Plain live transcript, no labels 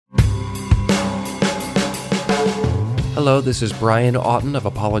Hello, this is Brian Oughton of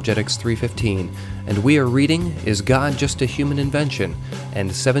Apologetics 315, and we are reading Is God Just a Human Invention?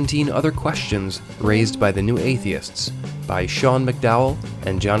 And 17 Other Questions Raised by the New Atheists by Sean McDowell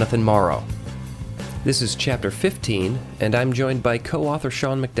and Jonathan Morrow. This is Chapter 15, and I'm joined by co-author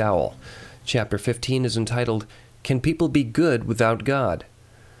Sean McDowell. Chapter 15 is entitled, Can People Be Good Without God?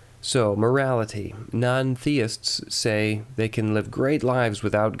 So, morality. Non-theists say they can live great lives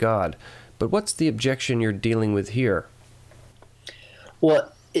without God, but what's the objection you're dealing with here?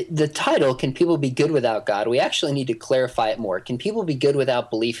 Well, the title, Can People Be Good Without God? We actually need to clarify it more. Can people be good without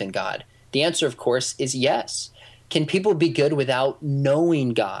belief in God? The answer, of course, is yes. Can people be good without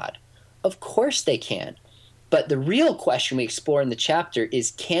knowing God? Of course they can. But the real question we explore in the chapter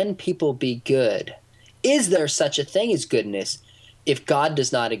is, can people be good? Is there such a thing as goodness if God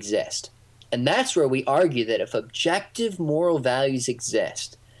does not exist? And that's where we argue that if objective moral values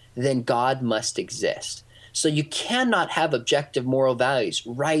exist, then God must exist. So you cannot have objective moral values,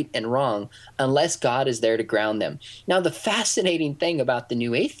 right and wrong, unless God is there to ground them. Now, the fascinating thing about the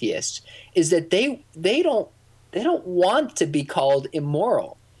new atheists is that they don't want to be called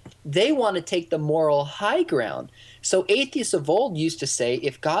immoral. They want to take the moral high ground. So atheists of old used to say,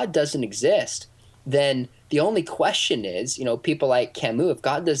 if God doesn't exist, then the only question is, people like Camus, if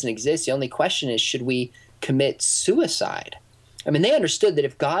God doesn't exist, the only question is, should we commit suicide? I mean, they understood that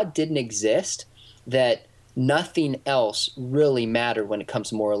if God didn't exist, that nothing else really mattered when it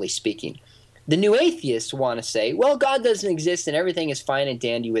comes morally speaking. The new atheists want to say, well, God doesn't exist and everything is fine and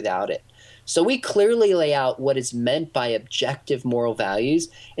dandy without it. So we clearly lay out what is meant by objective moral values,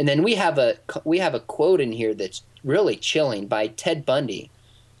 and then we have a quote in here that's really chilling by Ted Bundy,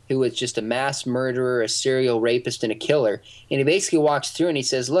 who was just a mass murderer, a serial rapist, and a killer. And he basically walks through and he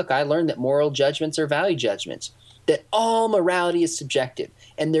says, look, I learned that moral judgments are value judgments, that all morality is subjective,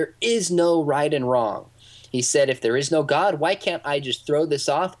 and there is no right and wrong. He said, if there is no God, why can't I just throw this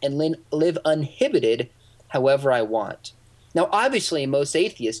off and live uninhibited however I want? Now, obviously, most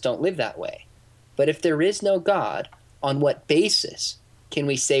atheists don't live that way. But if there is no God, on what basis can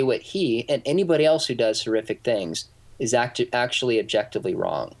we say what he and anybody else who does horrific things is actually objectively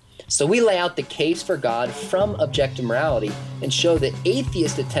wrong? So we lay out the case for God from objective morality and show that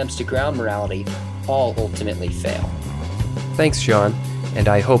atheist attempts to ground morality all ultimately fail. Thanks, Sean, and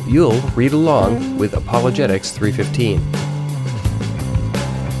I hope you'll read along with Apologetics 315.